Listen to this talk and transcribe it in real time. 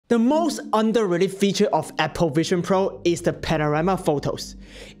The most underrated feature of Apple Vision Pro is the panorama photos.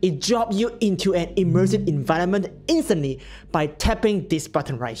 It drops you into an immersive environment instantly by tapping this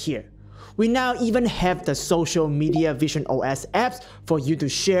button right here. We now even have the social media Vision OS apps for you to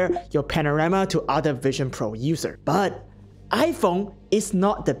share your panorama to other Vision Pro users. But iPhone is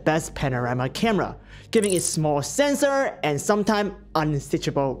not the best panorama camera, giving it small sensor and sometimes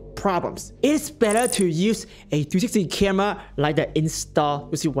unstitchable problems. It's better to use a 360 camera like the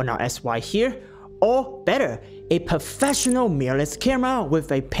Insta360 right here, or better, a professional mirrorless camera with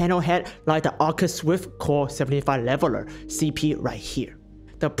a panel head like the Oculus Swift Core 75 Leveler CP right here.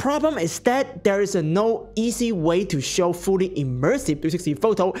 The problem is that there is no easy way to show fully immersive 360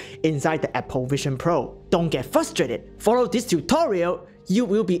 photo inside the Apple Vision Pro. Don't get frustrated. Follow this tutorial, you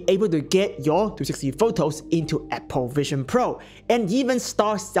will be able to get your 360 photos into Apple Vision Pro and even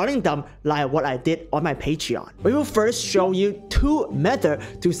start selling them like what I did on my Patreon. We will first show you two methods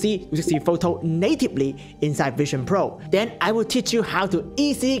to see 360 photo natively inside Vision Pro. Then I will teach you how to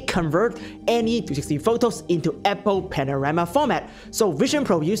easily convert any 360 photos into Apple Panorama format so Vision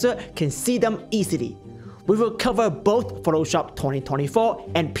Pro user can see them easily. We will cover both Photoshop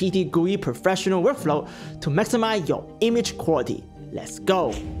 2024 and PTGui professional workflow to maximize your image quality. Let's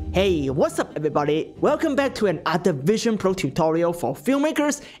go! Hey, what's up everybody? Welcome back to another Vision Pro tutorial for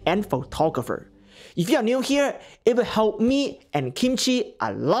filmmakers and photographers. If you are new here, it will help me and Kimchi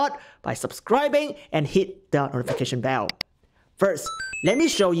a lot by subscribing and hit the notification bell. First, let me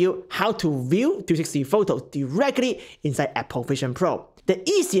show you how to view 360 photos directly inside Apple Vision Pro. The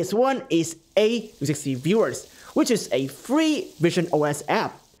easiest one is A360 Viewers, which is a free Vision OS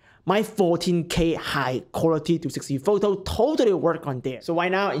app. My 14K high quality 360 photo totally work on there. So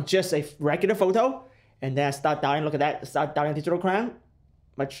right now it's just a regular photo, and then I start downloading, look at that, start downloading digital crown.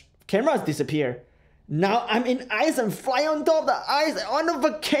 My cameras disappear. Now I'm in ice and fly on top of the ice on a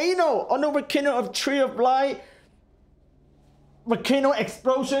volcano of Tree of Life. Volcano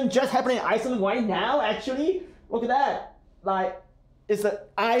explosion just happening in Iceland right now actually. Look at that. Like, it's an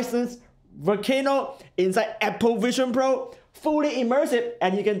Iceland volcano inside Apple Vision Pro. Fully immersive,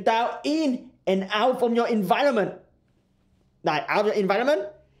 and you can dial in and out from your environment. Like out of your environment,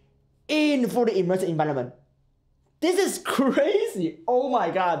 in fully immersive environment. This is crazy. Oh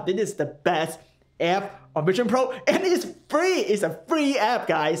my god, this is the best app on Vision Pro, and it's free. It's a free app,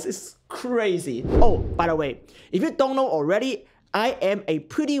 guys. It's crazy. Oh, by the way, if you don't know already, I am a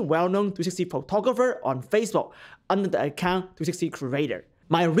pretty well-known 360 photographer on Facebook under the account 360 Creator.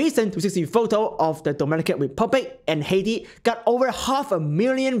 My recent 360 photo of the Dominican Republic and Haiti got over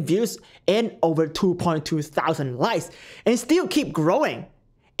 500,000 views and over 2.2 thousand likes and still keep growing.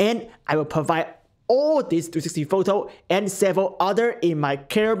 And I will provide all these 360 photos and several other in my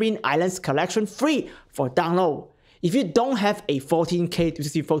Caribbean Islands collection free for download. If you don't have a 14K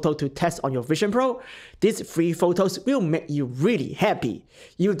 360 photo to test on your Vision Pro, these free photos will make you really happy.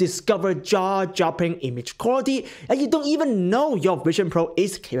 You'll discover jaw-dropping image quality that you don't even know your Vision Pro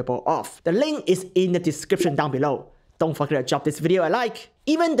is capable of. The link is in the description down below. Don't forget to drop this video a like.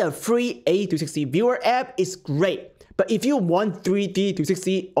 Even the free A360 Viewer app is great, but if you want 3D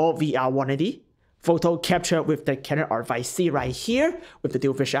 360 or VR 180, photo capture with the Canon R5C right here with the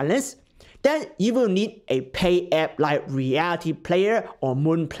dual fisheye lens, then you will need a paid app like Reality Player or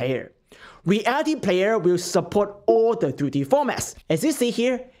Moon Player. Reality Player will support all the 3D formats. As you see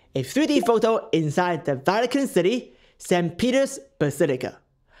here, a 3D photo inside the Vatican City, St. Peter's Basilica.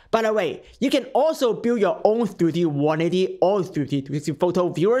 By the way, you can also build your own 3D 180 or 3D 360 photo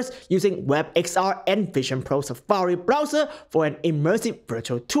viewers using WebXR and Vision Pro Safari browser for an immersive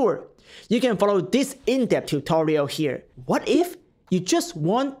virtual tour. You can follow this in-depth tutorial here. What if you just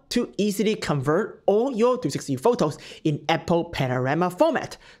want to easily convert all your 360 photos in Apple Panorama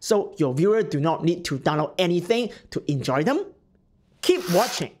format, so your viewer do not need to download anything to enjoy them? Keep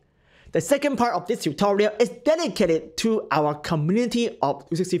watching. The second part of this tutorial is dedicated to our community of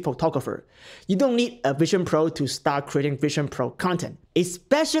 360 photographers. You don't need a Vision Pro to start creating Vision Pro content,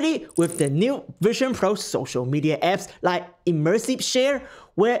 especially with the new Vision Pro social media apps like Immersive Share,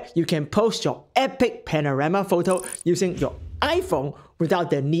 where you can post your epic panorama photo using your iPhone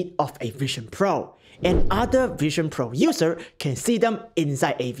without the need of a Vision Pro, and other Vision Pro users can see them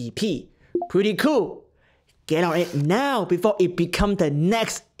inside AVP. Pretty cool. Get on it now before it becomes the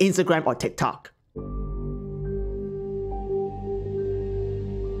next Instagram or TikTok.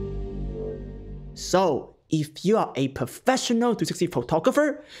 So, if you are a professional 360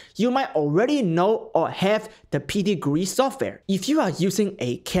 photographer, you might already know or have the PTGui software. If you are using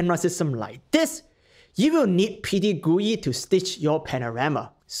a camera system like this, you will need PTGui to stitch your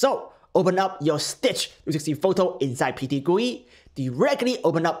panorama. So, open up your Stitch 360 photo inside PTGui, Directly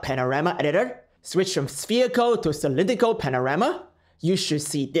open up Panorama Editor, switch from spherical to cylindrical panorama. You should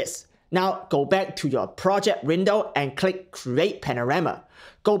see this. Now go back to your project window and click Create Panorama.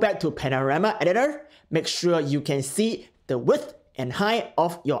 Go back to Panorama Editor. Make sure you can see the width and height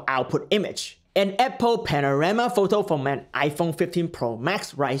of your output image. An Apple Panorama photo from an iPhone 15 Pro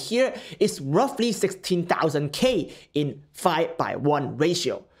Max right here is roughly 16,000K in 5:1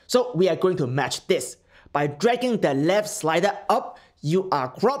 ratio. So we are going to match this. By dragging the left slider up, you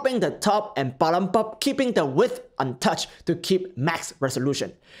are cropping the top and bottom part, keeping the width untouched to keep max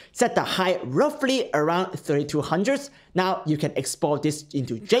resolution. Set the height roughly around 3200. Now you can export this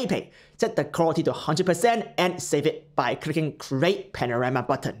into JPEG. Set the quality to 100% and save it by clicking Create Panorama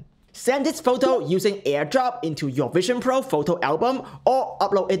button. Send this photo using AirDrop into your Vision Pro photo album or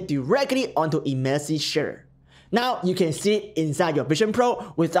upload it directly onto Immersive Share. Now you can see it inside your Vision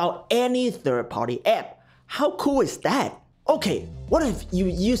Pro without any third-party app. How cool is that? Okay, what if you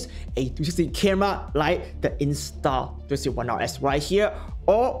use a 360 camera like the Insta360 One RS right here,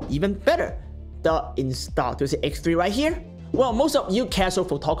 or even better, the Insta360 X3 right here? Well, most of you casual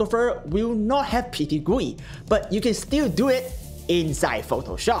photographers will not have PTGui, but you can still do it inside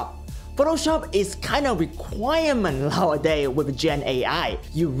Photoshop. Photoshop is kind of requirement nowadays with Gen AI.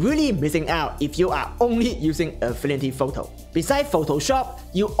 You're really missing out if you are only using Affinity Photo. Besides Photoshop,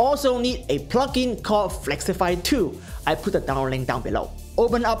 you also need a plugin called Flexify 2. I put the download link down below.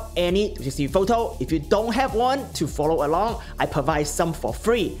 Open up any 360 photo. If you don't have one to follow along, I provide some for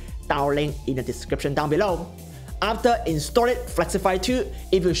free. Download link in the description down below. After installing Flexify 2,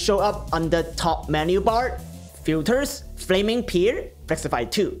 it will show up under top menu bar, Filters, Flaming Peer,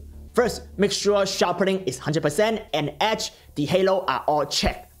 Flexify 2. First, make sure sharpening is 100% and edge, the halo are all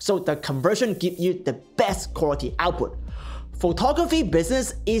checked, so the conversion gives you the best quality output. Photography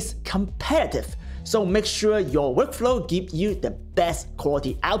business is competitive, so make sure your workflow gives you the best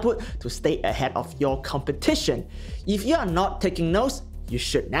quality output to stay ahead of your competition. If you are not taking notes, you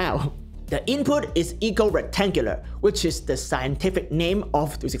should now. The input is eco-rectangular, which is the scientific name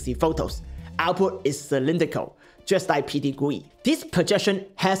of 360 photos. Output is cylindrical, just like PTGui. This projection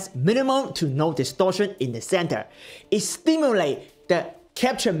has minimal to no distortion in the center. It stimulates the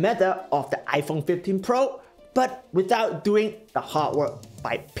capture method of the iPhone 15 Pro, but without doing the hard work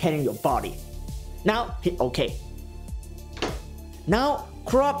by panning your body. Now hit OK. Now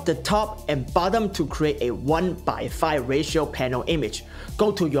crop the top and bottom to create a 1:5 ratio panel image.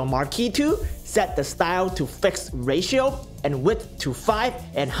 Go to your marquee tool, set the style to fixed ratio and width to 5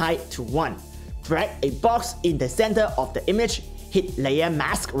 and height to 1. Drag a box in the center of the image, hit layer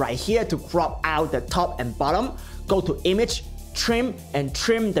mask right here to crop out the top and bottom. Go to image, trim and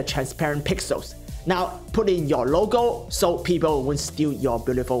trim the transparent pixels. Now put in your logo so people won't steal your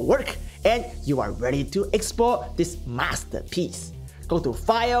beautiful work, and you are ready to export this masterpiece. Go to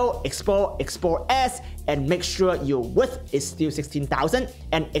File, Export, Export As, and make sure your width is still 16,000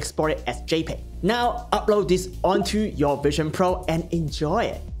 and export it as JPEG. Now upload this onto your Vision Pro and enjoy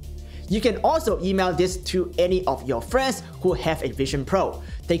it. You can also email this to any of your friends who have a Vision Pro.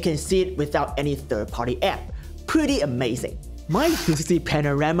 They can see it without any third-party app. Pretty amazing. My 360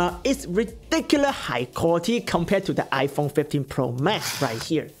 Panorama is ridiculous high quality compared to the iPhone 15 Pro Max right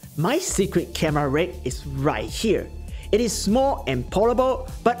here. My secret camera rig is right here. It is small and portable,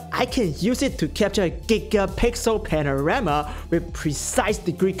 but I can use it to capture a gigapixel panorama with precise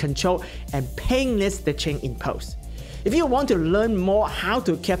degree control and painless stitching in post. If you want to learn more how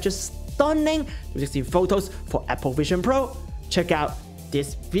to capture stunning 360 photos for Apple Vision Pro, check out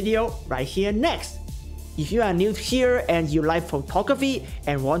this video right here next. If you are new here and you like photography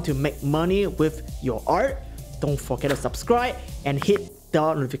and want to make money with your art, don't forget to subscribe and hit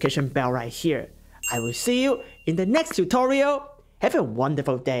the notification bell right here. I will see you in the next tutorial. Have a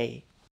wonderful day.